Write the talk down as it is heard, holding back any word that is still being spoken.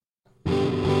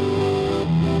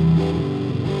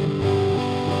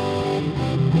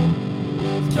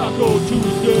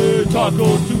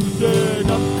Taco Tuesday,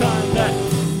 not the kind that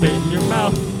spit in your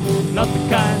mouth, not the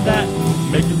kind that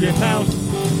make you get bounced,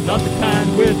 not the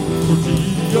kind with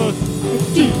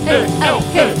tortillas.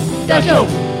 T-A-L-K, Taco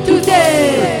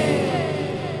Tuesday!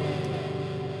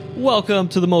 Welcome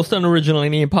to the most unoriginal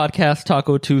Indian podcast,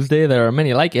 Taco Tuesday. There are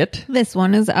many like it. This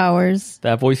one is ours.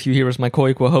 That voice you hear is my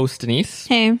co-equal host, Denise.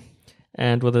 Hey.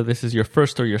 And whether this is your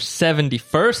first or your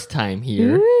 71st time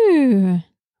here, Ooh.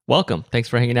 welcome. Thanks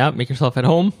for hanging out. Make yourself at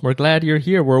home. We're glad you're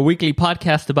here. We're a weekly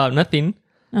podcast about nothing.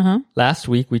 Last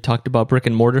week, we talked about brick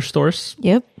and mortar stores.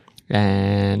 Yep.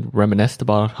 And reminisced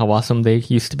about how awesome they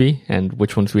used to be and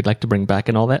which ones we'd like to bring back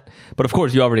and all that. But of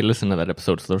course, you already listened to that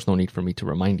episode, so there's no need for me to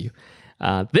remind you.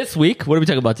 This week, what are we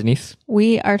talking about, Denise?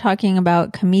 We are talking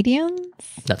about comedians.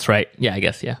 That's right. Yeah, I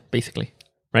guess. Yeah, basically.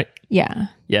 Right? Yeah.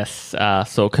 Yes.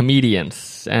 So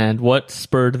comedians. And what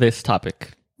spurred this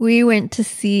topic? We went to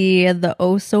see the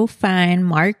oh so fine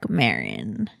Marc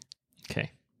Maron.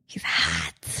 Okay. He's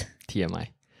hot. TMI.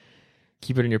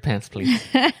 Keep it in your pants, please.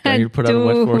 Do I need to put on a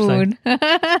what for sign?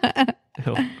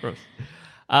 Oh, gross.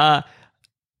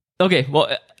 Okay,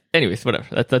 well, anyways,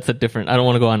 whatever. That's a different... I don't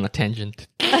want to go on a tangent.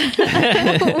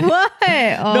 What?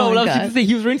 Oh, no, I was going to say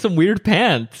he was wearing some weird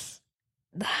pants.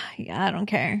 Yeah, I don't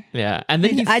care. Yeah, and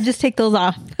then I just take those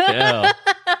off. Oh,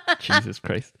 Jesus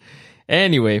Christ.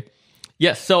 Anyway,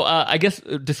 yes, so I guess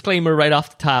disclaimer right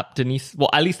off the top, Denise, well,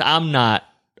 at least I'm not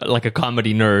like a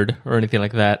comedy nerd or anything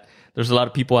like that. There's a lot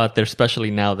of people out there,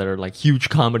 especially now, that are like huge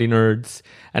comedy nerds,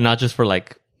 and not just for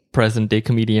like present day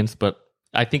comedians, but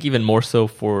I think even more so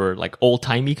for like old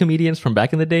timey comedians from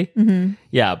back in the day. Mm-hmm.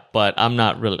 Yeah, but I'm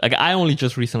not really like I only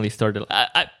just recently started.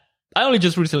 I only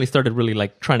just recently started really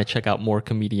like trying to check out more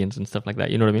comedians and stuff like that.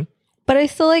 You know what I mean? But I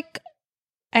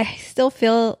still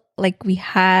feel like we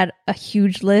had a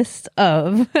huge list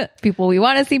of people we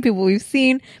want to see, people we've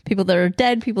seen, people that are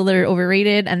dead, people that are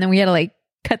overrated, and then we had to like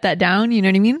cut that down. You know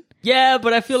what I mean? Yeah,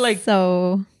 but I feel like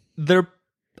so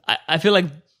I feel like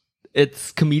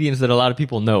it's comedians that a lot of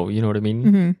people know. You know what I mean?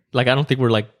 Mm-hmm. Like I don't think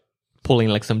we're like pulling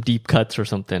like some deep cuts or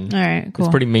something. All right, cool.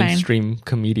 It's pretty mainstream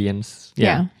comedians.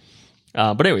 Yeah.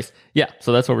 But anyways, yeah.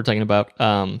 So that's what we're talking about.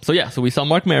 So we saw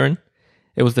Marc Maron.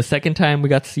 It was the second time we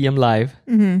got to see him live.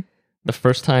 Mm-hmm. The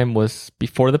first time was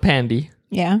before the pandy.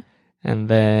 Yeah. And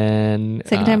then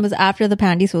second time was after the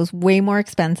pandy, so it was way more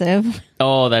expensive.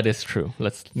 Oh, that is true.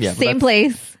 Same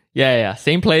place. Yeah.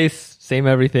 Same place, same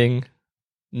everything.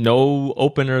 No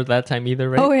opener that time either,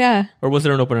 right? Oh, yeah. Or was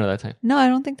there an opener that time? No, I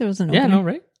don't think there was an opener. Yeah, no,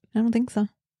 right? I don't think so.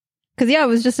 Because, it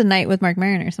was just a night with Marc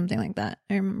Maron or something like that.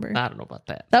 I remember. I don't know about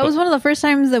that. That was one of the first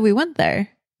times that we went there,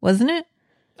 wasn't it?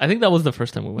 I think that was the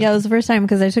first time we went. Yeah, it was the first time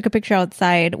because I took a picture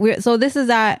outside. So this is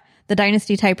at the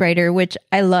Dynasty Typewriter, which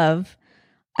I love.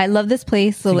 I love this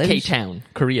place. So it's in K-Town,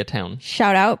 Koreatown.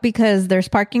 Shout out because there's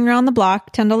parking around the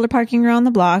block, $10 parking around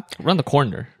the block. Around the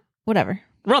corner. Whatever.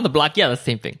 Around the block. Yeah, that's the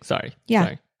same thing. Sorry.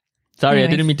 Yeah. Sorry, Anyways.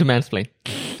 I didn't mean to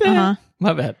mansplain.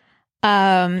 My bad.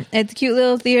 It's a cute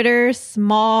little theater,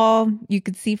 small. You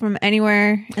could see from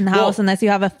anywhere in the house unless you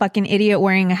have a fucking idiot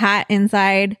wearing a hat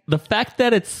inside. The fact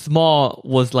that it's small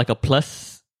was like a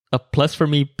plus for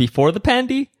me before the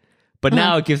pandy, but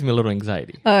now it gives me a little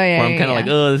anxiety. Oh yeah. Where I'm kind of like,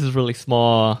 oh, this is really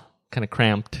small, kind of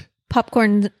cramped.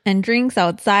 Popcorn and drinks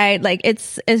outside. Like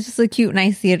it's just a cute,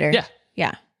 nice theater.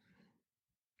 Yeah.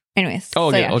 Anyways.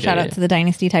 Shout out to the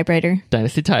Dynasty Typewriter.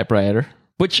 Dynasty Typewriter.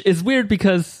 Which is weird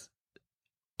because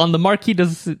on the marquee,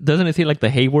 doesn't it say like the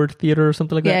Hayward Theater or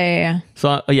something like that? Yeah.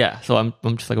 So, so I'm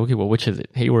just like, okay, well, which is it?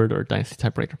 Hayward or Dynasty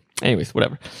Typewriter? Anyways,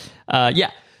 whatever.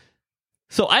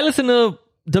 So I listen to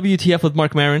WTF with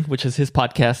Marc Maron, which is his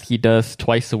podcast. He does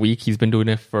twice a week. He's been doing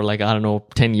it for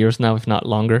 10 years now, if not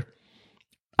longer.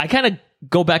 I kind of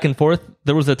go back and forth.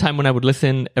 There was a time when I would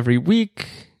listen every week,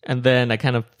 and then I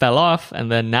kind of fell off,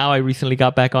 and then now I recently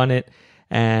got back on it.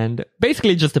 And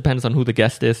basically, it just depends on who the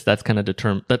guest is. That's kind of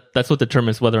that's what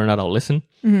determines whether or not I'll listen.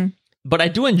 Mm-hmm. But I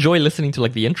do enjoy listening to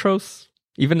the intros.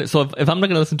 Even so, if I'm not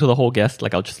going to listen to the whole guest,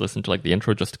 I'll just listen to the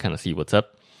intro just to kind of see what's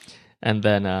up. And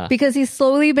then because he's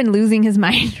slowly been losing his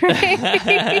mind,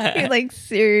 right?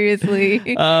 Seriously.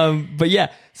 But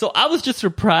yeah, so I was just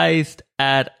surprised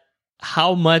at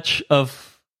how much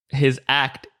of his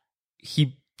act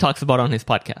he talks about on his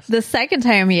podcast. The second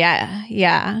time,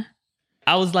 yeah.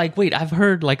 I was like, wait, I've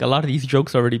heard a lot of these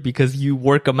jokes already because you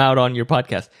work them out on your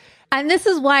podcast. And this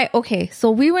is why, so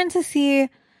we went to see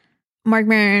Marc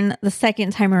Maron the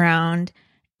second time around,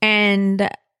 and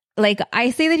I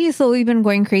say that he's slowly been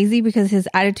going crazy because his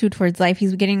attitude towards life,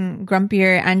 he's getting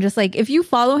grumpier, and just if you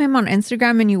follow him on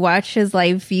Instagram and you watch his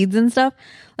live feeds and stuff,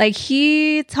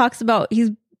 he talks about, he's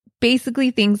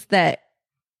basically thinks that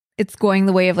it's going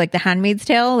the way of like The Handmaid's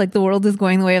Tale. Like the world is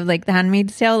going the way of like The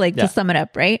Handmaid's Tale, like Yeah. to sum it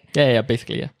up, right? Yeah,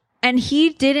 basically, yeah. And he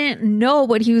didn't know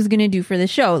what he was going to do for the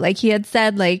show. Like he had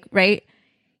said, like, right?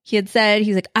 He had said,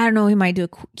 he's like, I don't know, he might do a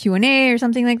Q&A or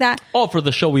something like that. Oh, for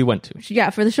the show we went to.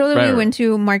 Yeah, for the show that Right, we right. went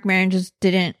to, Mark Maron just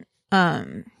didn't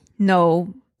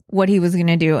know what he was going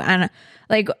to do. And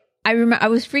like, I remember I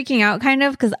was freaking out kind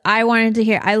of because I wanted to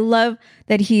hear, I love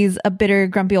that he's a bitter,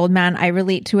 grumpy old man. I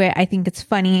relate to it. I think it's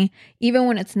funny. Even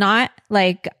when it's not,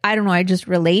 like, I don't know, I just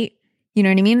relate. You know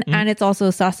what I mean? And it's also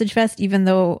a sausage fest, even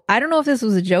though I don't know if this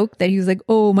was a joke that he was like,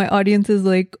 oh, my audience is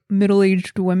like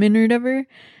middle-aged women or whatever.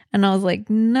 And I was like,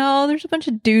 no, there's a bunch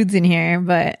of dudes in here.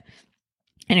 But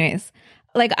anyways,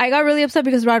 like I got really upset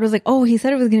because Rod was like, oh, he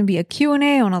said it was going to be a Q&A.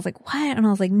 And I was like, what? And I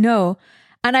was like, no.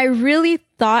 And I really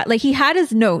thought, like, he had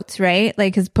his notes, right?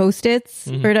 Like his Post-its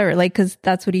or whatever, like, because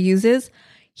that's what he uses.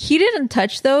 He didn't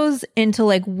touch those until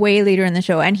like way later in the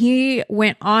show. And he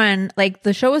went on, like,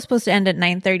 the show was supposed to end at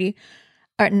 9:30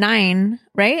 or at 9,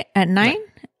 right? At 9?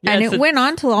 Yeah, and it's it went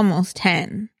on till almost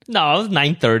 10. No, it was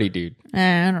 9:30, dude.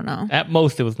 I don't know. At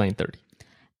most, it was 9:30.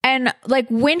 And like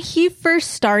when he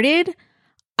first started,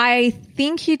 I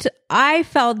think I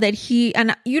felt that he,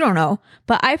 and you don't know,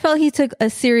 but I felt he took a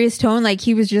serious tone. Like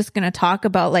he was just going to talk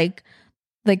about like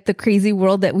the crazy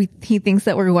world that he thinks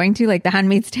that we're going to, like the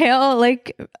Handmaid's Tale,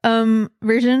 like,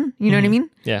 version, you know what I mean?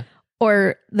 Yeah.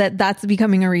 Or that's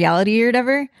becoming a reality or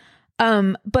whatever.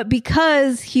 But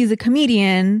because he's a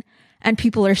comedian and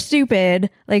people are stupid,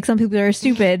 like some people are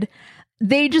stupid,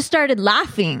 they just started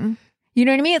laughing. You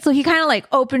know what I mean? So he kind of like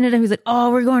opened it up. He was like,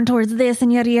 oh, we're going towards this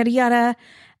and yada, yada, yada.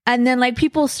 And then like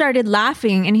people started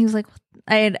laughing and he was like,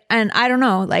 and I don't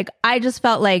know, like I just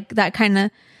felt like that kind of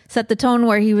set the tone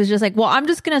where he was just like, well, I'm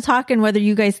just going to talk and whether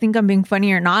you guys think I'm being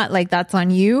funny or not, like that's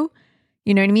on you.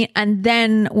 You know what I mean? And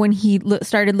then when he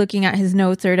started looking at his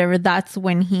notes or whatever, that's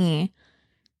when he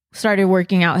started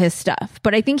working out his stuff.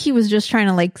 But I think he was just trying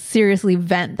to like seriously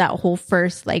vent that whole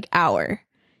first like hour.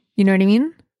 You know what I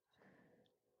mean?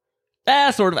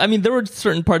 Sort of. I mean, there were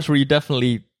certain parts where you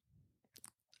definitely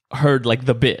heard like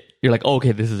the bit. You're like, oh,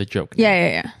 okay, this is a joke.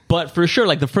 Yeah. But for sure,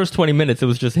 like the first 20 minutes, it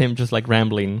was just him just like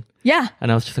rambling. Yeah.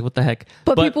 And I was just like, what the heck?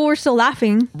 But people were still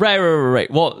laughing.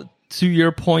 Right. Well, to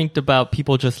your point about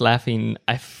people just laughing,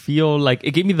 I feel like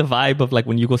it gave me the vibe of like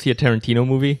when you go see a Tarantino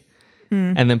movie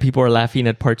and then people are laughing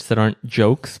at parts that aren't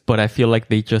jokes, but I feel like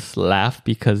they just laugh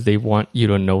because they want you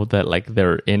to know that like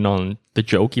they're in on the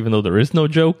joke, even though there is no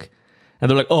joke. And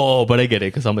they're like, oh, but I get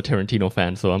it because I'm a Tarantino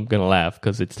fan, so I'm going to laugh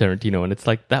because it's Tarantino. And it's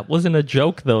like, that wasn't a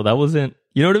joke, though. That wasn't,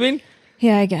 you know what I mean?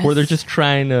 Yeah, I guess. Where they're just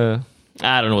trying to,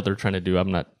 I don't know what they're trying to do.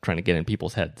 I'm not trying to get in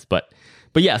people's heads. But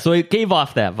yeah, so it gave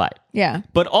off that vibe. Yeah.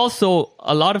 But also,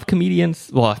 a lot of comedians,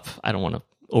 well, I don't want to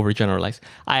overgeneralize.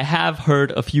 I have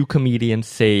heard a few comedians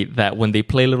say that when they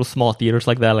play little small theaters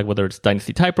like that, like whether it's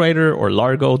Dynasty Typewriter or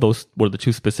Largo, those were the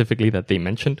two specifically that they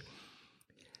mentioned,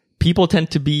 people tend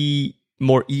to be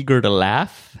more eager to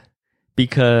laugh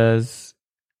because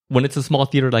when it's a small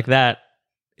theater like that,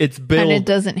 it's billed. And it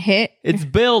doesn't hit. It's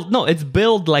billed. No, it's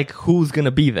billed like who's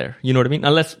gonna be there. You know what I mean?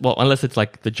 Unless it's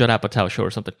like the Judd Apatow show or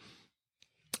something.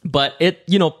 But it,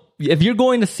 you know, if you're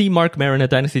going to see Mark Maron at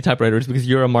Dynasty Typewriter, it's because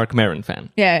you're a Mark Maron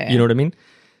fan. Yeah. You know what I mean?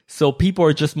 So people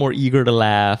are just more eager to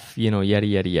laugh. You know, yada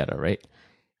yada yada, right?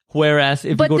 Whereas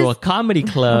if you go to a comedy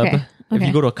club, if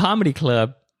you go to a comedy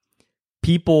club,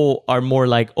 people are more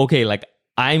like, okay, like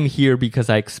I'm here because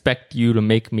I expect you to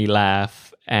make me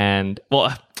laugh. And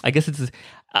well, I guess it's,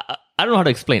 I don't know how to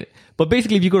explain it, but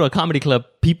basically if you go to a comedy club,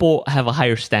 people have a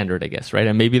higher standard, I guess, right?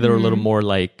 And maybe they're a little more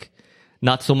like,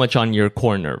 not so much on your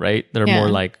corner, right? They're more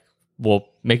like, well,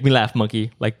 make me laugh,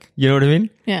 monkey. Like, you know what I mean?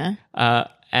 Yeah.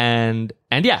 And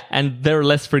they're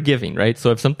less forgiving, right?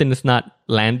 So if something is not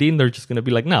landing, they're just going to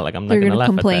be like, no, like I'm not going to laugh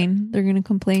complain. at that. They're going to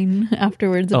complain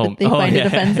afterwards if they find it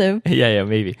offensive. Yeah,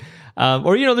 maybe.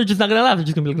 Or, you know, they're just not going to laugh. They're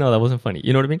just going to be like, no, that wasn't funny.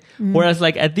 You know what I mean? Whereas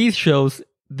like at these shows,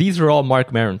 these are all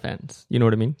Mark Maron fans. You know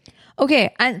what I mean?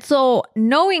 Okay. And so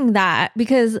knowing that,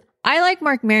 because I like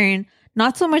Mark Maron,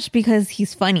 not so much because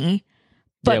he's funny,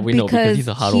 but yeah, we know because he's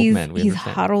a hot old man. He's a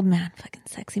hot old man. Fucking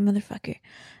sexy motherfucker.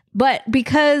 But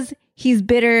because he's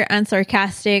bitter and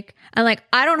sarcastic and like,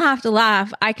 I don't have to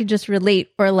laugh. I could just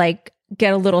relate or like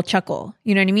get a little chuckle.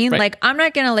 You know what I mean? Right. Like, I'm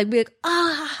not going to like be like,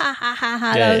 ha ha ha ha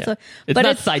ha. Yeah. It's but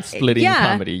not side-splitting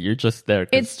comedy. You're just there.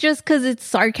 It's just because it's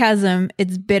sarcasm.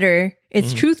 It's bitter.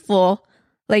 It's truthful.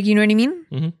 Like, you know what I mean?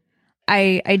 Mm-hmm.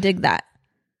 I dig that.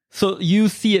 So you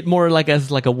see it more like as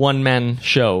like a one-man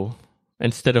show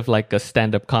instead of like a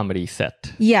stand-up comedy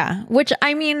set. Yeah, which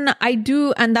I mean, I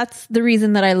do. And that's the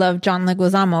reason that I love John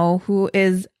Leguizamo, who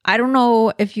is I don't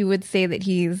know if you would say that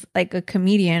he's like a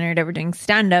comedian or whatever doing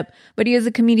stand up, but he is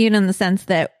a comedian in the sense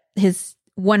that his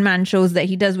one man shows that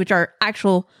he does, which are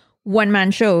actual one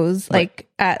man shows, like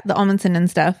at the Amundsen and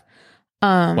stuff.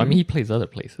 Well, I mean, he plays other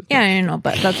places. Yeah, I know,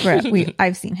 but that's where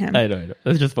I've seen him. I know.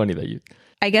 It's just funny that you.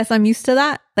 I guess I'm used to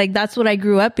that. Like that's what I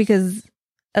grew up because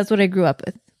that's what I grew up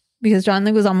with. Because John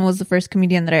Leguizamo was the first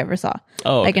comedian that I ever saw.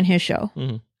 Oh, like in his show.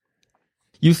 Mm-hmm.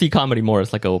 You see comedy more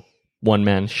as like a one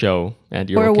man show, and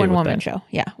you're or a okay one with woman that. show.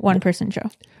 Yeah, one person show.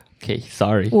 Okay,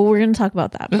 sorry. Well, we're gonna talk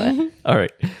about that, but All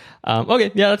right.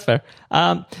 Okay, yeah, that's fair.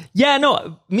 Yeah,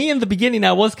 no, me in the beginning,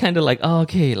 I was kind of like, oh,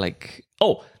 okay, like,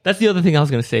 oh, that's the other thing I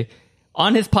was gonna say.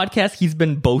 On his podcast, he's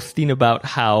been boasting about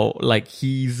how like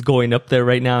he's going up there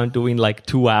right now and doing like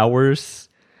 2 hours.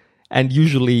 And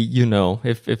usually, you know,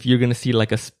 if you're gonna see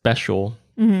like a special,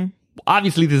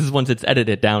 obviously this is once it's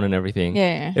edited down and everything.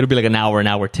 Yeah. It'll be like an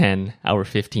hour 10, hour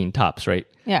 15 tops, right?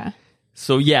 yeah.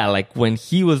 So yeah, like when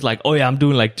he was like, oh yeah, I'm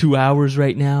doing like 2 hours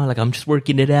right now. Like I'm just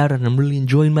working it out and I'm really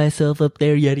enjoying myself up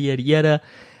there, yada, yada, yada.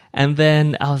 And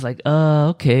then I was like,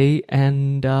 okay.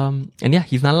 And yeah,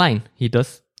 he's not lying. He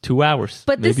does 2 hours.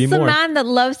 But this maybe is more. a man that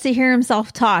loves to hear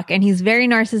himself talk, and he's very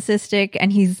narcissistic,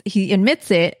 and he admits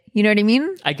it. You know what I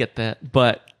mean? I get that.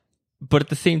 But at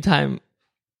the same time,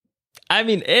 I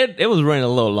mean, it was running a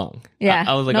little long. Yeah.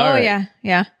 I was like, no, all right,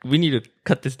 yeah. we need to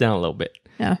cut this down a little bit.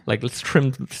 Yeah. Like, let's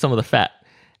trim some of the fat.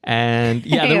 And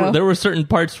yeah, there were certain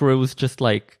parts where it was just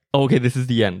like, oh, okay, this is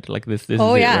the end. Like this is it,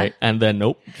 right? And then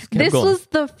nope. Just kept This going. was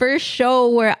the first show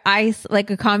where like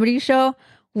a comedy show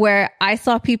where I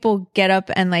saw people get up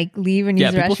and like leave and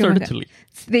use the people restroom. started to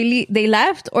leave. They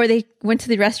left or they went to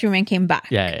the restroom and came back.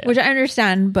 Yeah. Which I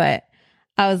understand, but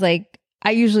I was like,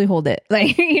 I usually hold it.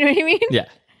 Like, you know what I mean?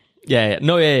 Yeah.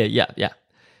 No, yeah.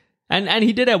 And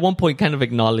he did at one point kind of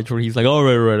acknowledge where he's like, oh,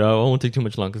 right, I won't take too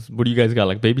much long because what do you guys got,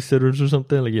 like babysitters or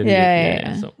something? Like,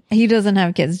 Yeah. So He doesn't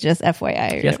have kids, just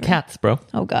FYI. he has cats, bro.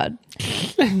 Oh, God.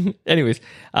 Anyways,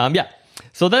 yeah.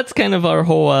 So that's kind of our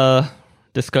whole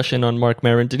discussion on Marc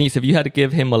Maron. Denise, if you had to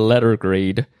give him a letter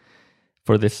grade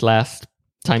for this last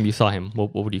time you saw him,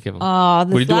 what would you give him?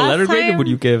 Would you do a letter grade or would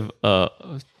you give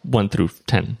 1 through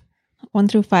 10? 1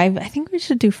 through 5. I think we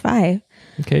should do 5.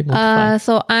 Okay. 1 to 5.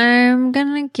 So I'm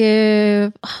gonna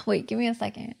give. Wait, give me a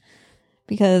second,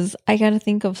 because I gotta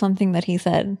think of something that he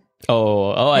said.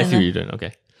 Oh, I see what you're doing.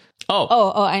 Okay.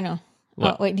 Oh, I know.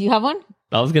 What? Wait, do you have one?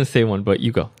 I was gonna say one, but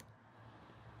you go.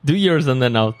 Do yours, and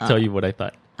then I'll tell you what I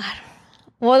thought.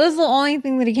 Well, this is the only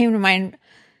thing that he came to mind.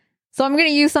 So I'm gonna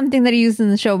use something that he used in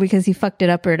the show because he fucked it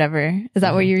up or whatever. Is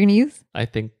that what you're gonna use? I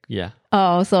think, yeah.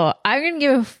 Oh, so I'm gonna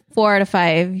give 4 out of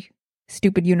 5.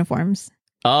 Stupid uniforms.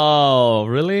 Oh,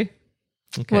 really?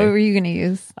 Okay. What were you gonna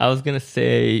use? I was gonna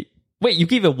say. Wait, you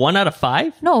gave it 1 out of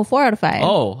 5? No, 4 out of 5.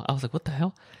 Oh, I was like, what the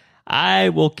hell? I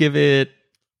will give it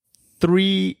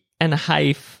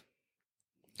 3.5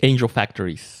 Angel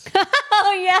Factories.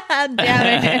 Oh yeah,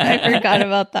 damn it! I forgot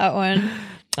about that one.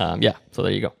 Yeah, so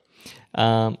there you go.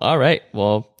 All right,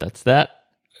 well, that's that.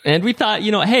 And we thought,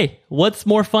 hey, what's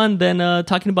more fun than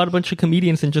talking about a bunch of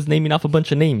comedians and just naming off a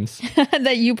bunch of names?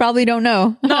 That you probably don't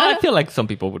know. No, I feel like some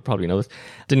people would probably know this.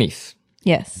 Denise,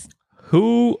 Yes.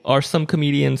 who are some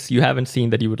comedians you haven't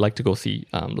seen that you would like to go see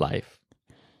live?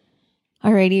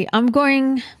 Alrighty, I'm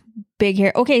going big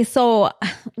here. Okay, so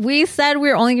we said we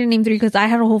were only going to name 3 because I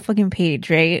had a whole fucking page,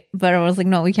 right? But I was like,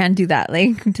 no, we can't do that,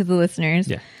 like, to the listeners.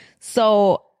 Yeah.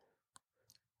 So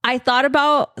I thought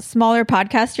about smaller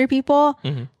podcaster people,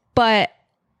 but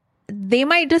they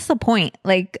might disappoint.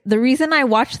 Like the reason I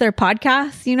watch their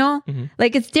podcasts,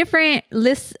 like it's different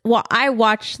lists. Well, I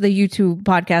watch the YouTube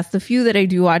podcast, the few that I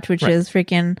do watch, which is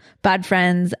freaking Bad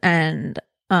Friends and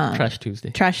Trash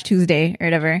Tuesday or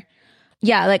whatever.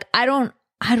 Yeah, like I don't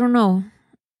know.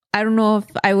 I don't know if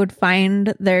I would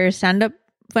find their stand-up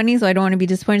funny, so I don't want to be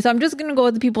disappointed. So I'm just gonna go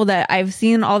with the people that I've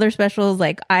seen all their specials.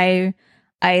 Like I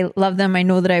love them. I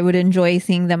know that I would enjoy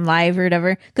seeing them live or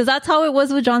whatever. Because that's how it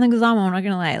was with John Leguizamo. I'm not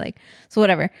gonna lie. Like, so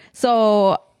whatever.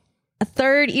 So a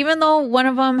third, even though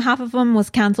half of them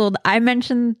was canceled, I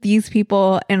mentioned these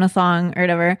people in a song or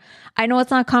whatever. I know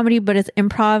it's not comedy, but it's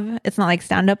improv. It's not like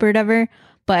stand-up or whatever.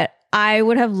 But I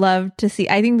would have loved to see,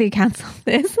 I think they canceled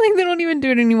this. Like they don't even do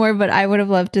it anymore, but I would have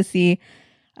loved to see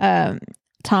Tom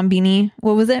Beanie.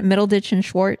 What was it? Middleditch and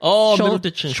Schwartz. Oh,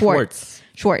 Middleditch and Schwartz.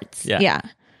 Schwartz. Yeah.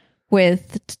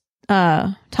 With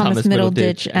Thomas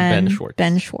Middleditch and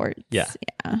Ben Schwartz. Yeah.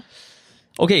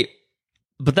 Okay,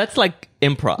 but that's like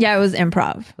improv. Yeah, it was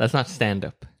improv. That's not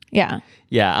stand-up. Yeah.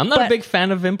 Yeah, I'm not a big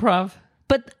fan of improv.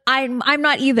 But I'm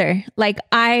not either. Like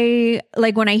when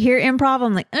I hear improv,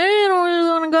 I'm like, I don't really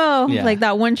want to go. Yeah. Like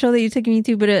that one show that you took me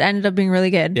to, but it ended up being really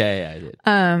good. Yeah, I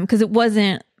did. Because it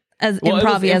wasn't as Well, it was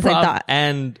improv-y as I improv thought.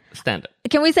 and stand up.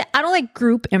 Can we say I don't like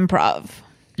group improv?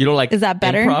 You don't like Is that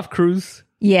better? improv crews?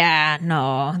 Yeah,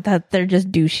 no, that they're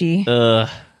just douchey.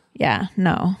 Yeah,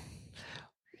 no.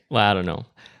 Well, I don't know.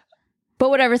 But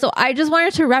whatever. So I just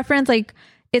wanted to reference like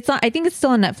it's on. I think it's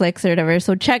still on Netflix or whatever.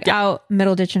 So check out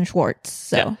Middleditch and Schwartz.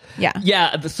 So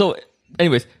yeah. So,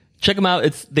 anyways, check them out.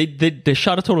 They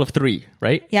shot a total of 3,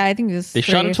 right? Yeah, I think it was. They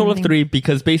shot a total of 3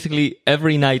 because basically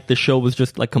every night the show was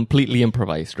just like completely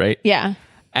improvised, right? Yeah.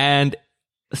 And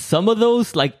some of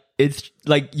those, like, it's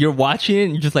like you're watching it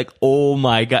and you're just like, oh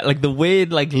my God. Like the way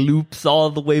it like loops all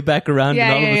the way back around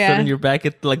and all of a sudden you're back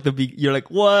at like you're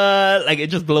like, what? Like it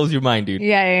just blows your mind, dude.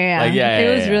 Yeah. Like,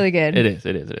 it was really good. It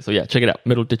is. So yeah, check it out.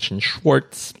 Middleditch and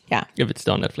Schwartz. Yeah. If it's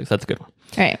still on Netflix, that's a good one.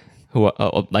 All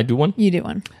right. I do one? You do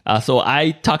one. So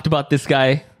I talked about this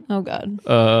guy Oh God.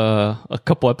 a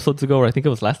couple episodes ago, or I think it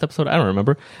was last episode. I don't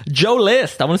remember. Joe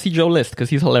List. I want to see Joe List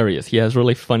because he's hilarious. He has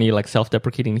really funny, like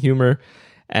self-deprecating humor.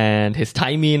 And his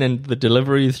timing and the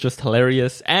delivery is just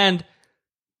hilarious. And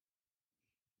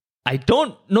I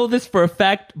don't know this for a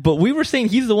fact, but we were saying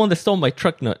he's the one that stole my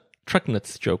truck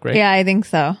nuts joke, right? Yeah, I think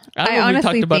so. I don't know if we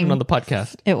talked about it on the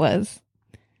podcast. It was.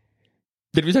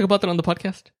 Did we talk about that on the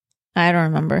podcast? I don't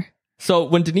remember. So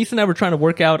when Denise and I were trying to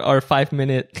work out our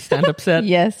 5-minute stand-up set,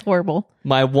 Yes, horrible.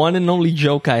 my one and only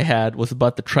joke I had was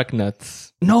about the truck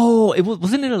nuts. No,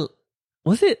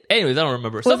 was it? Anyways, I don't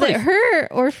remember. Was it her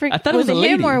or I thought it was a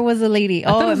lady. him or was it a lady? I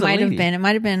thought Oh, it was it a might have lady. been. It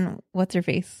might have been what's her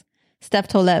face? Steph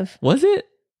Tolev. Was it?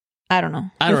 I don't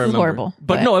know. I don't This is remember. horrible.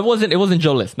 But no, it wasn't. It wasn't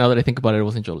Joe List. Now that I think about it, it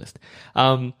wasn't Joe List.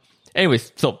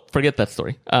 Anyways, so forget that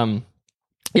story.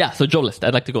 Yeah. So Joe List,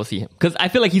 I'd like to go see him because I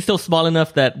feel like he's still small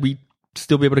enough that we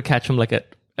still be able to catch him like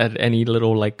at any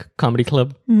little like comedy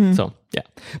club. Mm-hmm. So yeah,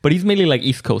 but he's mainly like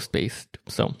East Coast based.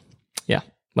 So yeah,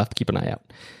 we'll have to keep an eye out.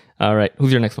 All right,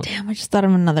 who's your next one? Damn, I just thought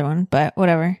of another one, but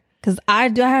whatever. Because I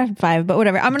had 5, but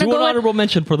whatever. I'm gonna Do go an honorable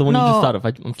mention for the one you just thought of.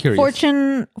 I'm curious.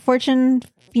 Fortune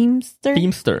Feimster.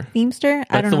 That's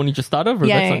I don't know. the one you just thought of, or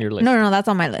that's on your list? No, that's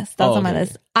on my list. That's on my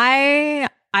list. I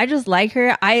just like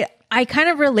her. I kind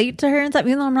of relate to her and stuff,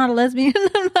 even though I'm not a lesbian.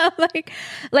 I'm not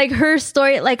like her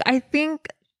story. Like I think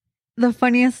the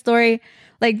funniest story,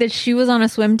 like that she was on a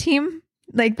swim team.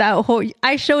 Like that whole.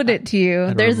 I showed it to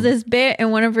you. There's this bit in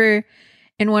one of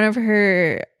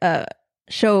her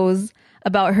shows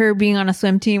about her being on a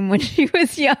swim team when she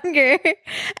was younger.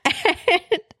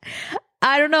 And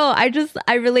I don't know.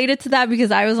 I related to that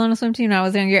because I was on a swim team when I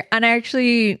was younger. And I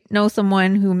actually know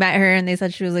someone who met her and they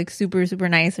said she was like super, super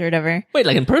nice or whatever. Wait,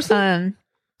 like in person?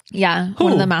 Yeah. Who?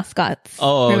 One of the mascots.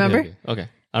 Oh, remember? Okay.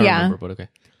 I don't remember, but okay.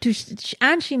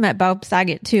 And she met Bob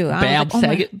Saget too. Bob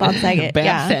Saget? Bob Saget. Bob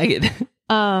Saget.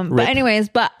 But anyways,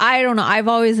 but I don't know. I've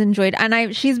always enjoyed,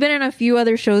 and she's been in a few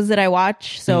other shows that I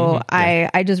watch, so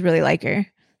I just really like her.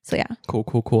 So yeah.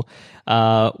 Cool.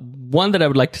 One that I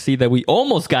would like to see that we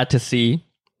almost got to see,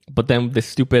 but then the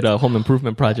stupid home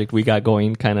improvement project we got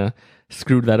going kind of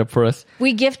screwed that up for us.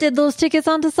 We gifted those tickets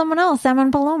onto someone else, Sam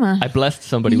and Paloma. I blessed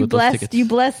somebody with those tickets. You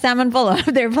blessed Sam and Paloma.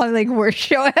 They're probably like worst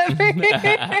show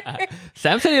ever.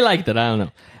 Sam said he liked it. I don't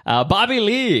know. Bobby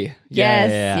Lee.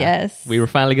 Yes. We were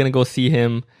finally going to go see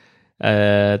him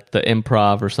at the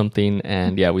Improv or something.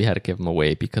 And yeah, we had to give him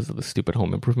away because of the stupid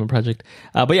home improvement project.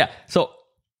 But yeah, so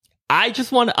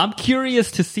I'm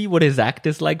curious to see what his act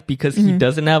is like because he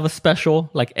doesn't have a special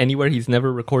like anywhere. He's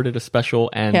never recorded a special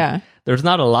and there's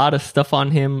not a lot of stuff on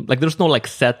him. Like there's no like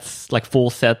sets, like full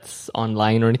sets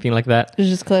online or anything like that. It's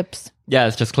just clips. Yeah,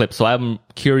 it's just clips. So I'm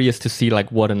curious to see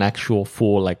like what an actual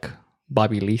full like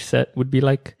Bobby Lee set would be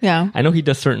like. Yeah. I know he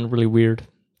does certain really weird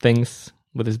things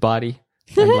with his body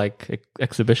and like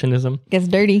exhibitionism. Gets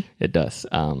dirty. It does.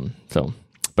 But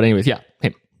anyways, yeah,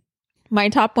 him. My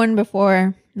top one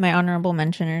before my honorable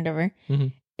mention or whatever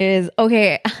is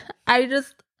okay.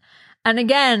 And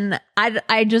again,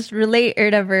 I just relate or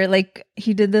whatever. Like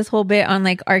he did this whole bit on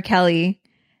like R. Kelly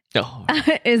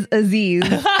is Aziz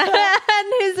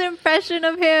and his impression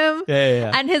of him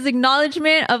and his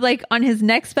acknowledgement of like on his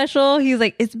next special, he's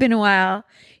like, it's been a while.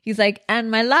 He's like,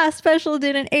 and my last special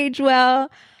didn't age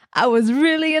well. I was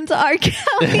really into R.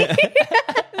 Kelly.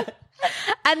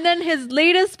 And then his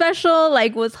latest special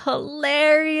like was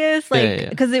hilarious, like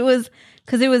because it was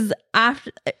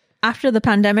after the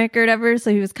pandemic or whatever,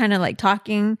 so he was kind of like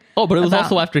talking. Oh, but it was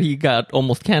also after he got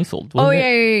almost canceled. Oh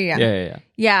Yeah.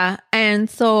 Yeah, and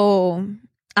so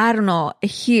I don't know.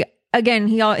 He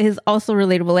is also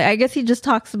relatable. Like, I guess he just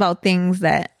talks about things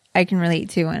that I can relate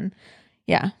to, and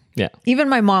yeah. Yeah. Even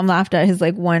my mom laughed at his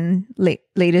like one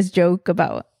latest joke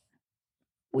about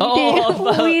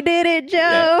we did it, Joe.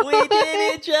 Yeah, we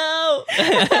did it, Joe.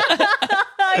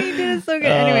 You did it so good.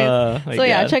 Anyways, so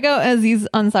yeah, check out Aziz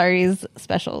Ansari's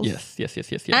specials. Yes.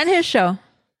 And his show.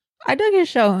 I dug his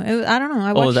show. I don't know.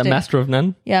 I watched is that Master of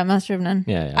None? Yeah, Master of None.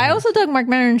 Yeah. I also dug Mark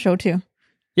Maron's show too.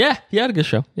 Yeah, he had a good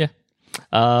show. Yeah.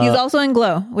 He's also in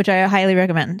Glow, which I highly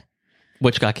recommend.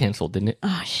 Which got canceled, didn't it?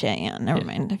 Oh shit! Yeah, never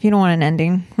mind. If you don't want an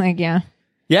ending, like yeah.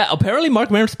 Yeah, apparently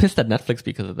Mark Maron's pissed at Netflix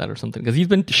because of that or something. Because he's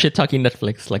been shit talking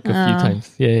Netflix like a few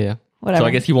times. Yeah. Whatever. So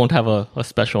I guess he won't have a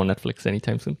special on Netflix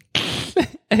anytime soon.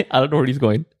 I don't know where he's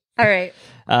going. All right.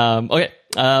 Okay.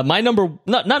 My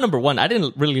not number one. I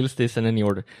didn't really list this in any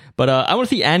order, but I want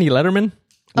to see Annie Letterman.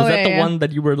 Was that the one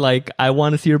that you were like, I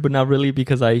want to see her, but not really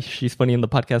because she's funny in the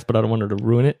podcast, but I don't want her to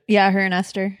ruin it? Yeah, her and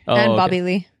Esther and Bobby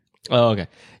Lee. Oh, okay.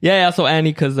 Yeah. So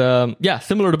Annie, because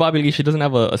similar to Bobby Lee, she doesn't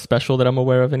have a special that I'm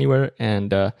aware of anywhere,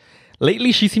 and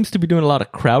lately she seems to be doing a lot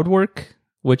of crowd work,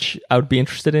 which I would be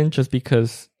interested in, just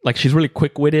because like she's really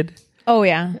quick witted. Oh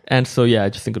yeah. And so I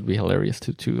just think it would be hilarious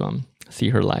to see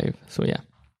her live. So yeah.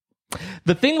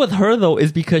 The thing with her though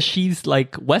is because she's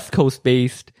like West Coast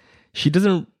based, she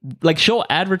doesn't like she'll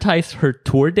advertise her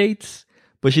tour dates,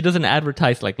 but she doesn't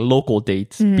advertise like local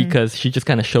dates because she just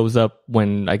kind of shows up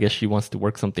when I guess she wants to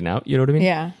work something out. You know what I mean?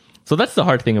 Yeah. So that's the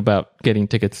hard thing about getting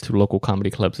tickets to local comedy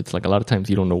clubs. It's like a lot of times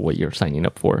you don't know what you're signing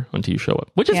up for until you show up,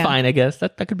 which is fine, I guess.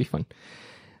 That could be fun.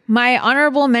 My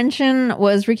honorable mention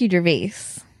was Ricky Gervais.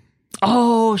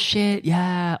 Oh shit!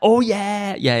 Yeah. Oh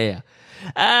yeah. Yeah.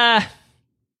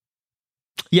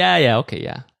 Okay.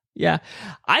 Yeah.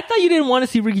 I thought you didn't want to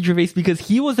see Ricky Gervais because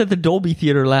he was at the Dolby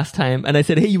Theater last time, and I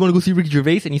said, "Hey, you want to go see Ricky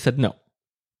Gervais?" And he said, "No."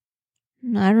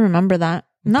 I don't remember that.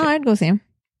 Okay. No, I'd go see him.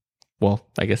 Well,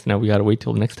 I guess now we gotta wait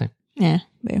till the next time. Yeah.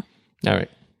 Boo. All right.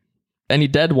 Any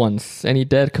dead ones? Any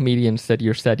dead comedians that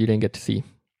you're sad you didn't get to see?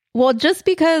 Well, just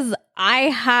because I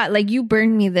had like you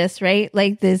burned me this, right?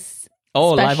 Like this.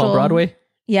 Oh, special, live on Broadway?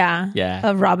 Yeah.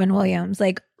 Of Robin Williams.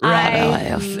 Like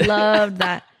I loved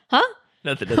that. Huh?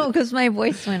 Nothing. Oh, because my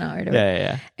voice went out.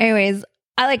 Yeah. Anyways,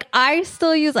 I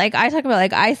still use I talk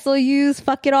about I still use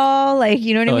fuck it all. Like,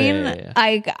 you know what I mean? Yeah.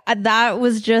 Like that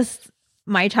was just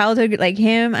my childhood, like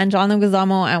him and John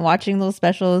Leguizamo and watching those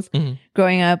specials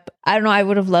growing up. I don't know. I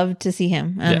would have loved to see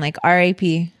him and like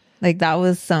R.I.P. Like that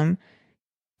was some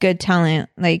good talent,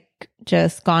 like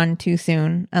just gone too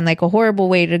soon and like a horrible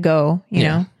way to go, you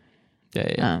know?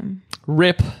 Yeah.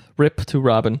 Rip to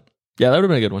Robin. Yeah, that would have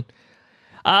been a good one.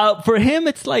 For him,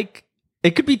 it's like,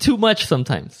 it could be too much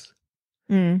sometimes.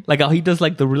 Like how he does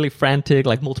like the really frantic,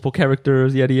 like multiple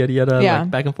characters, yada, yada, yada,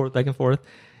 like back and forth.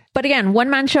 But again,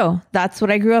 one-man show. That's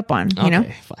what I grew up on, you know?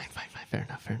 Fine. Fair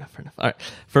enough. All right.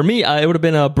 For me, it would have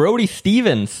been Brody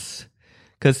Stevens.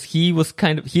 Because he was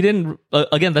he didn't,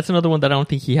 again, that's another one that I don't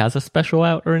think he has a special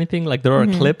out or anything. Like there are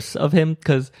clips of him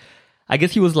because I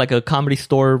guess he was like a Comedy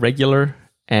Store regular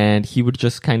and he would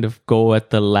just kind of go at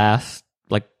the last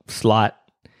like slot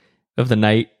of the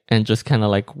night and just kind of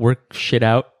like work shit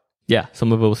out. Yeah,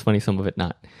 some of it was funny, some of it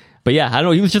not. But yeah, I don't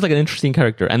know. He was just like an interesting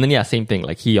character. And then same thing.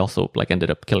 Like he also like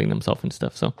ended up killing himself and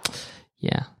stuff. So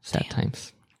yeah, sad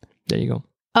times. There you go.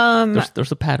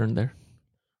 There's a pattern there.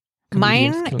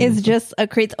 Mine is just a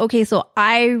crazy. Okay, so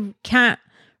I can't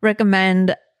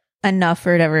recommend enough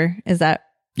or whatever. Is that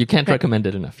you can't recommend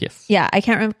it enough? Yes. Yeah, I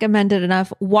can't recommend it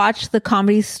enough. Watch the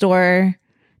Comedy Store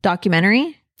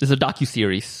documentary. There's a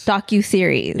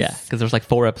docuseries. Yeah, because there's like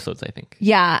 4 episodes, I think.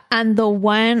 Yeah, and the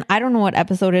one I don't know what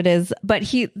episode it is, but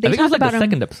they talk about him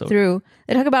second episode.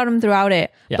 They talk about him throughout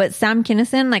it. Yeah. But Sam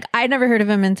Kinison, like I'd never heard of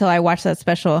him until I watched that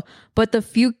special. But the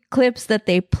few clips that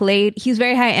they played, he's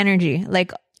very high energy.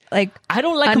 Like I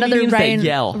don't like comedians that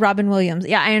yell. Robin Williams.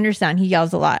 Yeah, I understand. He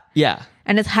yells a lot. Yeah.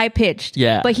 And it's high pitched.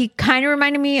 Yeah. But he kind of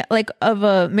reminded me like of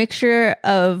a mixture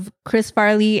of Chris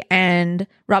Farley and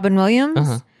Robin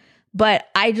Williams. But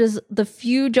the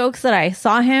few jokes that I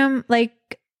saw him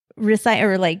like recite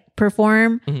or like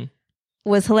perform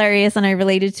was hilarious and I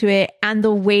related to it. And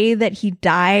the way that he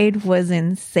died was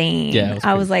insane. Yeah,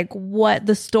 I was like, what?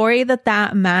 The story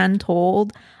that man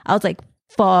told, I was like,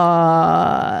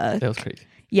 fuck. That was crazy.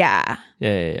 Yeah.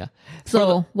 Yeah.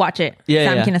 So watch it.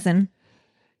 Sam Kinison.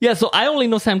 Yeah, so I only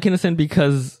know Sam Kinison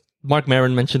because Mark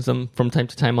Maron mentions him from time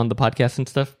to time on the podcast and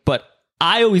stuff. But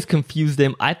I always confused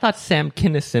him. I thought Sam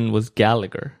Kinison was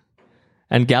Gallagher.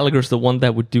 And Gallagher's the one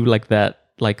that would do like that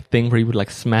like thing where he would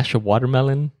like smash a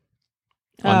watermelon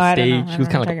on stage. He was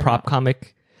kind of like a prop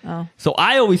comic. Oh. So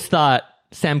I always thought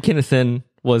Sam Kinison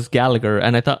was Gallagher.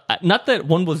 And I thought, not that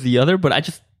one was the other, but I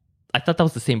thought that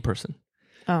was the same person.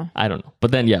 Oh. I don't know. But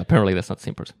then, apparently that's not the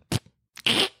same person.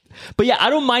 But yeah, I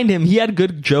don't mind him. He had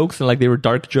good jokes and like they were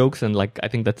dark jokes and like I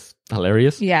think that's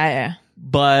hilarious. Yeah.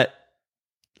 But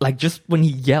like just when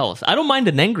he yells, I don't mind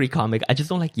an angry comic. I just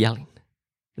don't like yelling.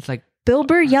 It's like Bill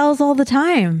Burr yells all the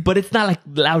time. but it's not like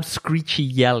loud screechy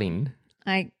yelling.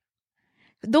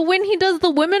 When he does the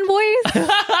women voice,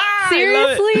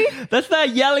 seriously? That's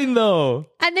not yelling though.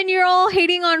 And then you're all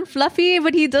hating on Fluffy,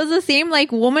 but he does the same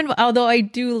like woman. Although I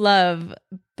do love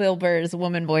Bill Burr's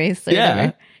woman voice. Or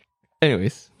whatever.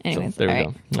 Anyways, so there we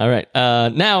all go. All right.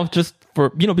 Now, just for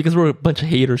because we're a bunch of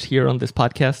haters here on this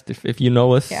podcast. If you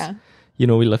know us, we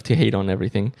love to hate on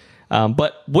everything.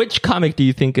 But which comic do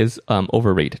you think is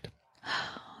overrated?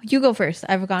 You go first.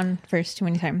 I've gone first too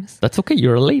many times. That's okay.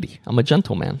 You're a lady. I'm a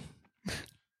gentleman.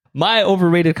 My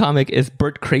overrated comic is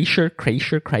Bert Kreischer.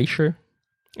 Kreischer.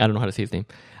 I don't know how to say his name.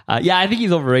 I think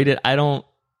he's overrated. I don't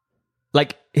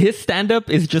like his stand-up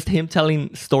is just him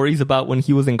telling stories about when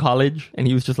he was in college and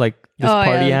he was just like this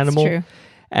party animal. True.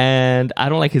 And I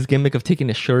don't like his gimmick of taking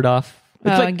his shirt off.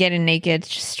 It's like getting naked.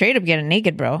 Just straight up getting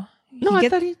naked, bro. No, I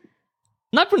thought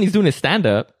not when he's doing his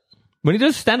stand-up. When he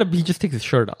does stand-up, he just takes his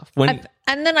shirt off.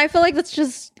 And then I feel like that's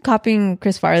just copying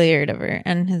Chris Farley or whatever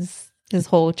and his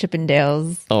whole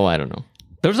Chippendales. Oh, I don't know.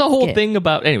 There's a whole thing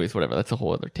about... Anyways, whatever. That's a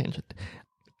whole other tangent.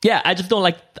 Yeah, I just don't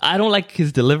like... I don't like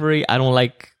his delivery. I don't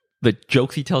like the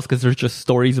jokes he tells because there's just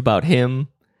stories about him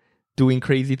doing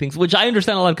crazy things, which I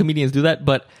understand a lot of comedians do that,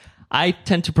 but I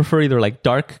tend to prefer either like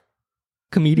dark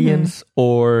comedians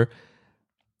or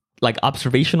like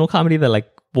observational comedy that like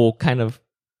will kind of...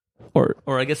 Or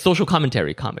I guess social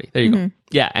commentary comedy. There you go.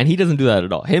 Yeah, and he doesn't do that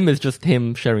at all. Him is just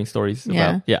him sharing stories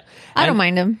about... Yeah. I don't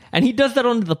mind him. And he does that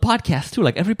on the podcast too.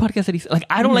 Like every podcast that he's... Like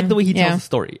I don't like the way he tells a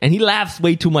story. And he laughs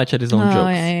way too much at his own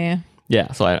jokes.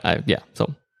 Yeah, so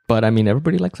So, but I mean,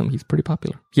 everybody likes him. He's pretty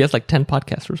popular. He has like 10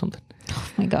 podcasts or something.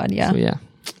 Oh my God, yeah. So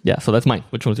yeah, so that's mine.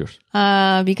 Which one's yours?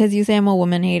 Because you say I'm a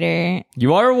woman hater.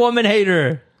 You are a woman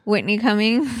hater. Whitney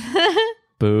Cummings.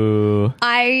 Boo.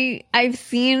 I've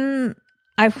seen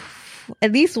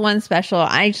at least one special.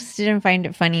 I just didn't find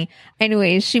it funny.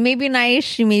 Anyways, she may be nice.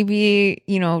 She may be,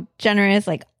 generous.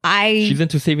 She's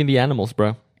into saving the animals,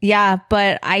 bro. Yeah,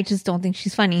 but I just don't think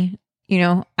she's funny,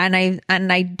 and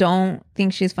I don't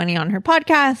think she's funny on her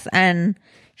podcast, and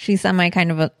she's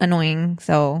kind of annoying.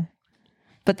 So,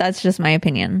 but that's just my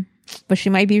opinion. But she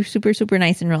might be super, super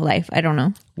nice in real life. I don't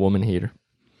know. Woman hater.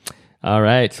 All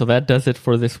right. So that does it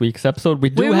for this week's episode. We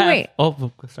do have... Wait.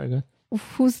 Oh, sorry, go ahead.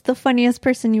 Who's the funniest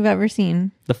person you've ever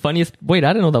seen? The funniest... Wait, I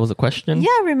didn't know that was a question.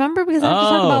 Yeah, remember? Because I was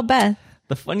talking about Beth.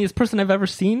 The funniest person I've ever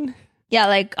seen? Yeah,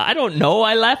 I don't know.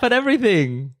 I laugh at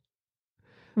everything.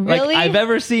 Really? I've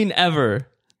ever seen ever.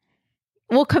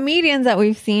 Well, comedians that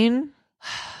we've seen.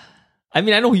 I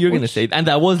mean, I know who you're going to say. And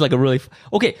that was a really...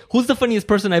 Okay, who's the funniest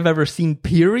person I've ever seen,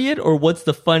 period? Or what's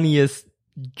the funniest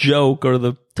joke or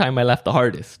the time I laughed the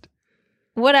hardest?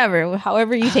 Whatever,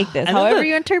 however you take this, however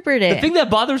you interpret it. The thing that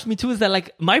bothers me too is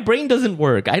that my brain doesn't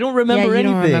work. I don't remember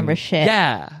anything. Don't remember shit.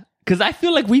 Yeah, because I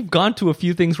feel like we've gone to a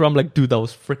few things where I'm like, dude, that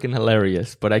was freaking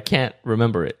hilarious, but I can't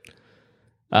remember it.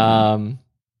 I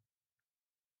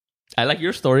like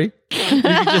your story. You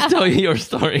can just tell me your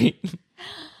story.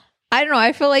 I don't know.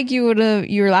 I feel like you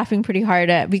were laughing pretty hard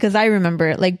at because I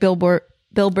remember Bill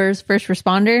Burr's First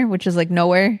Responder, which is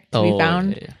nowhere to be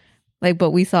found. Yeah. But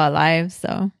we saw it live,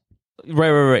 so.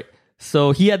 Right. So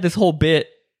he had this whole bit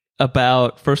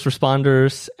about first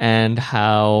responders and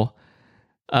how,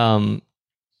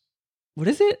 what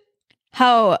is it?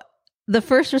 How the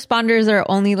first responders are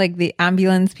only the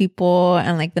ambulance people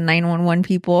and the 911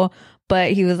 people.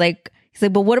 But he's like,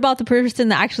 but what about the person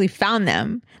that actually found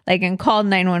them? And called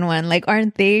 911?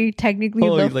 Aren't they technically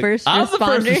the first responder? I'm the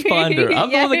first responder. I'm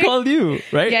the one that called you,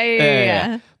 right?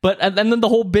 Yeah. But, and then the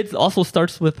whole bit also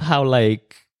starts with how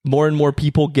more and more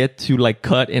people get to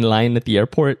cut in line at the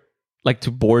airport, to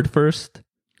board first.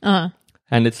 Uh-huh.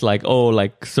 And it's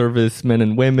servicemen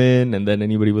and women, and then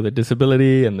anybody with a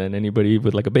disability, and then anybody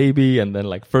with a baby, and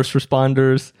then first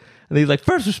responders. And he's like,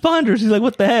 first responders. He's like,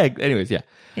 what the heck? Anyways, yeah.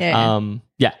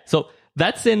 Yeah. So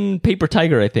that's in Paper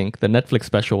Tiger, I think, the Netflix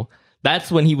special.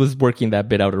 That's when he was working that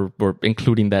bit out or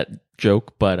including that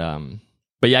joke. But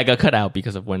yeah, I got cut out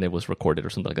because of when it was recorded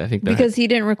or something like that. I think because he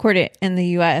didn't record it in the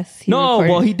U.S.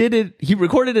 He did it. He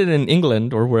recorded it in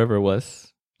England or wherever it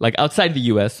was, outside the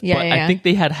U.S. Yeah, but I think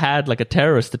they had a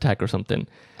terrorist attack or something.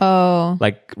 Oh,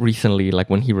 recently,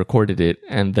 when he recorded it,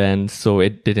 and then so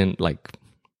it didn't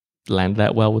land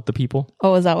that well with the people.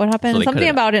 Oh, is that what happened? So something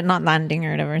about it not landing or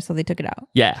whatever, so they took it out.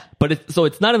 Yeah, but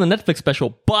it's not in the Netflix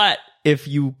special. But if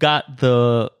you got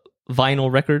the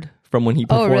vinyl record from when he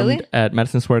performed at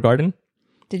Madison Square Garden.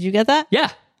 Did you get that? Yeah.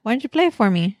 Why didn't you play it for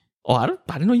me? Oh, I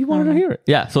didn't know you wanted to hear it.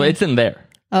 Yeah, so it's in there.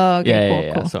 Oh, okay,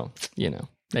 Yeah, cool. So,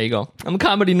 there you go. I'm a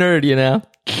comedy nerd,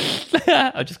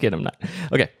 I'm just kidding. I'm not.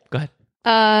 Okay, go ahead.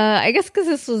 I guess because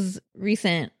this was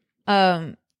recent.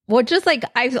 Well, just like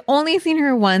I've only seen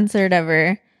her once or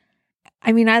whatever.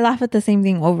 I mean, I laugh at the same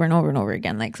thing over and over and over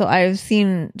again. Like, so I've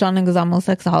seen John Leguizamo's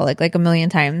Sexaholic like a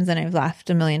million times, and I've laughed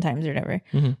a million times or whatever.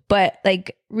 Mhm. But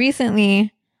like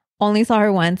recently, only saw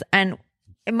her once, and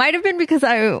it might have been because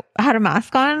I had a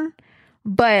mask on,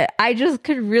 but I just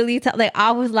could really tell. Like,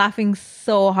 I was laughing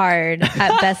so hard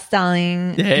at Best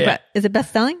Stelling. Yeah. Is it Best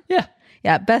Stelling?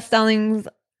 Yeah. Best Stelling's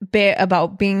bit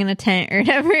about being in a tent or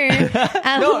whatever,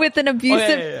 and No. with an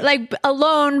abusive, Yeah. like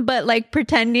alone, but like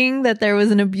pretending that there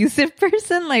was an abusive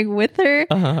person like with her,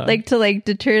 like to like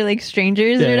deter like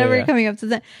strangers or whatever coming up to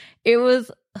them. It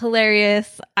was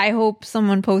hilarious. I hope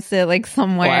someone posts it like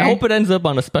somewhere. I hope it ends up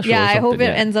on a special. Yeah, or I hope something,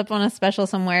 it ends up on a special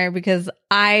somewhere, because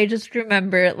I just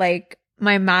remember like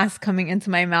my mask coming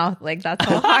into my mouth. Like, that's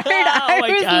how hard I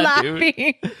was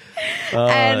laughing.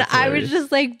 And I was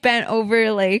just like bent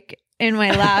over like in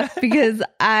my laugh because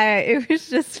it was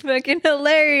just fucking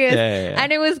hilarious.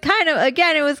 And it was kind of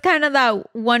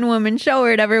that one woman show or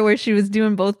whatever where she was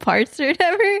doing both parts or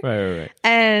whatever. Right.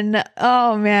 And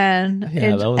oh man,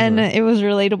 it was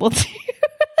relatable too.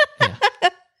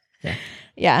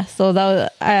 Yeah. So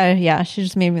that was, she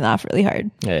just made me laugh really hard.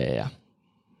 Yeah.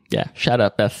 Shout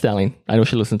out Beth Stelling. I know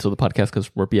she listens to the podcast because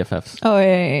we're BFFs. Oh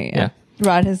yeah.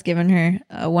 Rod has given her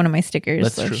one of my stickers.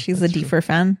 That's so true. She's a Deefer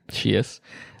fan. She is.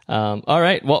 All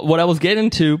right. Well, what I was getting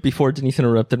to before Denise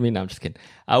interrupted me. No, I'm just kidding.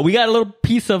 We got a little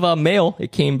piece of mail.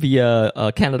 It came via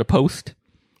Canada Post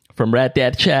from Rat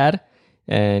Dad Chad.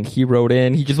 And he wrote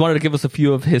in. He just wanted to give us a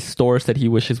few of his stores that he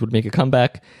wishes would make a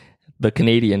comeback. The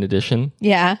Canadian edition.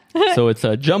 Yeah. So it's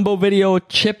a Jumbo Video,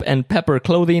 Chip and Pepper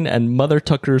Clothing, and Mother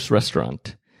Tucker's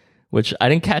Restaurant. Which I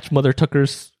didn't catch Mother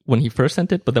Tucker's when he first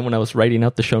sent it, but then when I was writing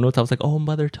out the show notes, I was like, oh,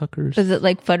 Mother Tucker's. Is it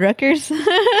like Fuddruckers?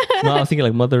 No, I was thinking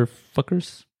like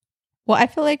Motherfuckers. Well, I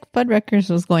feel like Fuddruckers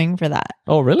was going for that.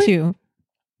 Oh, really? Too.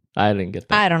 I didn't get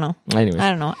that. I don't know. Anyways. I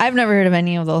don't know. I've never heard of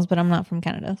any of those, but I'm not from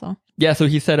Canada, so. Yeah, so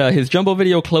he said his Jumbo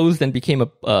Video closed and became a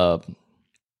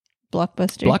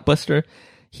Blockbuster.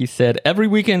 He said, every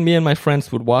weekend, me and my friends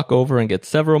would walk over and get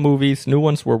several movies. New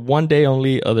ones were 1 day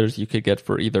only. Others you could get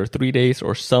for either 3 days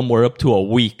or some were up to a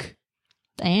week.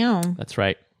 Damn. That's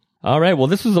right. All right. Well,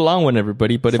 this was a long one,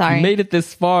 everybody. But if you made it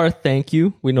this far, thank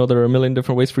you. We know there are a million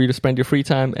different ways for you to spend your free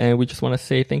time. And we just want to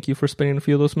say thank you for spending a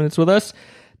few of those minutes with us.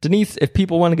 Denise, if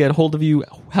people want to get a hold of you,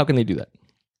 how can they do that?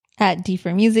 At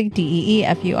Deefer Music,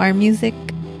 DEEFUR Music.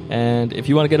 And if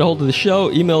you want to get a hold of the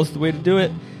show, email is the way to do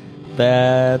it.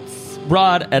 That's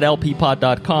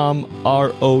rod@lppod.com,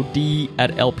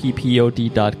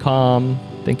 rod@lppod.com.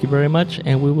 Thank you very much,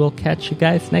 and we will catch you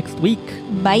guys next week.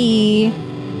 Bye.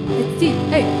 It's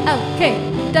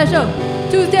TALK Show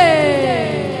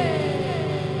Tuesday.